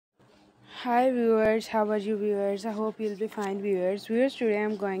Hi viewers, how are you viewers? I hope you'll be fine viewers. Viewers, today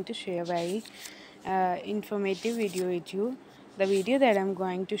I'm going to share a very informative video with you. The video that I'm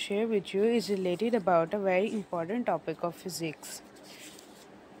going to share with you is related about a very important topic of physics.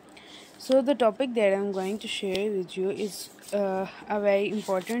 So the topic that I'm going to share with you is a very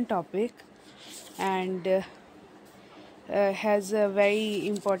important topic and has very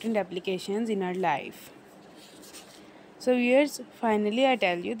important applications in our life. So viewers, finally I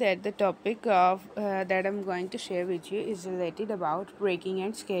tell you that the topic of that I'm going to share with you is related about braking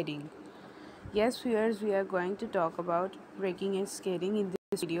and skating. Yes viewers, we are going to talk about braking and skating in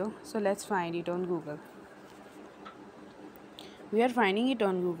this video. So let's find it on Google. We are finding it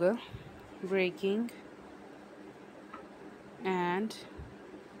on Google. Braking and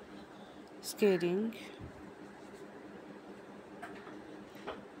skating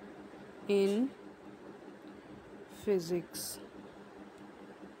in physics.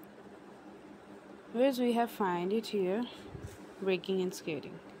 Viewers, we have find it here. Braking and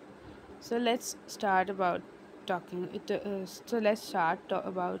skating. So let's start about talking it. So let's start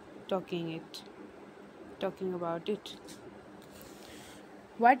about talking about it.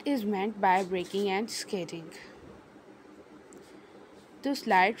 What is meant by braking and skating? To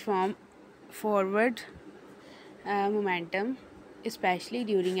slide from forward momentum, especially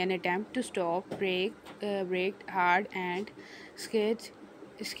during an attempt to stop, braked hard and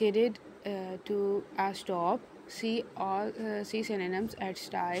skidded to a stop. See synonyms at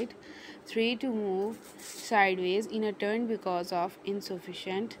start. 3. To move sideways in a turn because of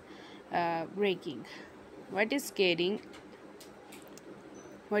insufficient braking. What is skating?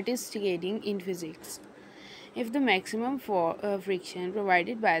 What is skating in physics? If the maximum friction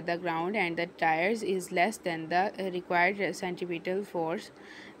provided by the ground and the tires is less than the required centripetal force,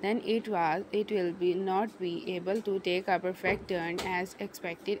 then it will be not be able to take a perfect turn as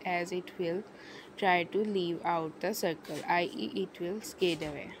expected, as it will try to leave out the circle, i.e. it will skid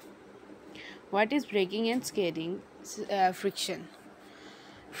away. What is braking and skidding? Friction.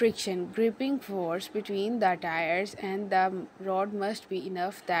 Gripping force between the tires and the rod must be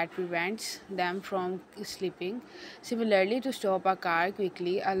enough that prevents them from slipping. Similarly, to stop a car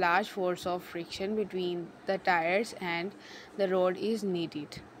quickly, a large force of friction between the tires and the rod is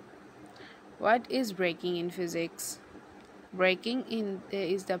needed. What is braking in physics?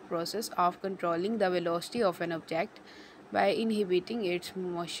 Is the process of controlling the velocity of an object by inhibiting its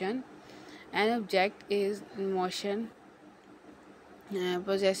motion. An object is in motion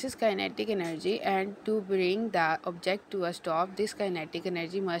possesses kinetic energy, and to bring the object to a stop, this kinetic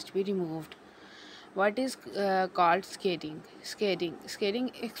energy must be removed. What is called skating?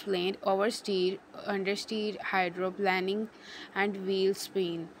 Skating explained oversteer, understeer, hydroplaning, and wheel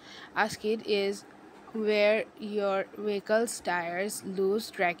spin. A skid is where your vehicle's tires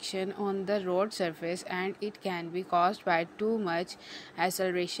lose traction on the road surface, and it can be caused by too much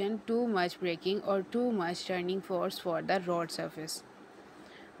acceleration, too much braking, or too much turning force for the road surface.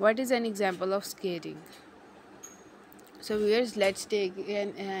 What is an example of skating? So viewers, let's take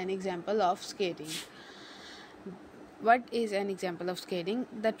an example of skating. What is an example of skating?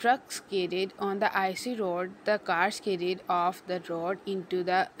 The truck skidded on the icy road. The car skidded off the road into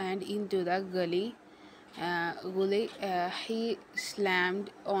the gully. He slammed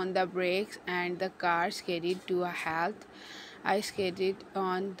on the brakes and the car skidded to a halt. I skidded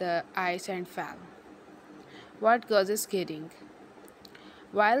on the ice and fell. What causes skidding?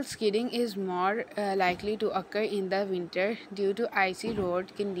 While skidding is more likely to occur in the winter due to icy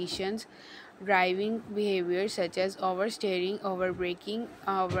road conditions, driving behaviors such as oversteering, overbraking,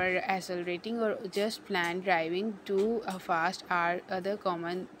 over accelerating, or just plain driving too fast are other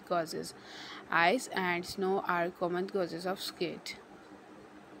common causes. Ice and snow are common causes of skid.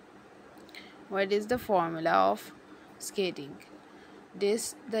 What is the formula of skating?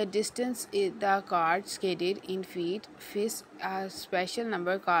 The distance the car skated in feet fits a special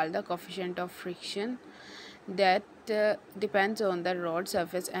number called the coefficient of friction that depends on the road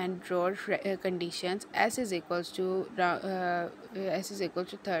surface and road conditions. S is equals to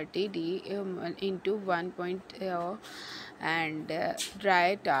 30 d into 1.0 and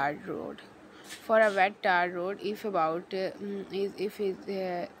dry tar road. For a wet tar road, if about is if it,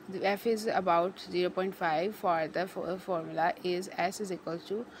 the f is about 0.5, for the formula is s is equals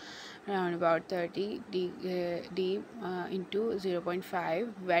to around about 30 d into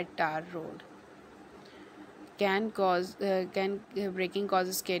 0.5 wet tar road. braking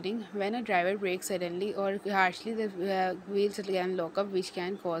causes skidding. When a driver brakes suddenly or harshly, the wheels can lock up, which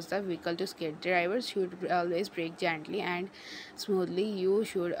can cause the vehicle to skid. Drivers should always brake gently and smoothly. You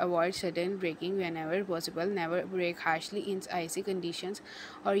should avoid sudden braking whenever possible. Never brake harshly in icy conditions,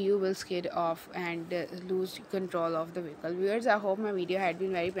 or you will skid off and lose control of the vehicle. Viewers, I hope my video had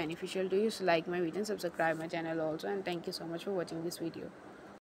been very beneficial to you. So like my video and subscribe my channel also. And thank you so much for watching this video.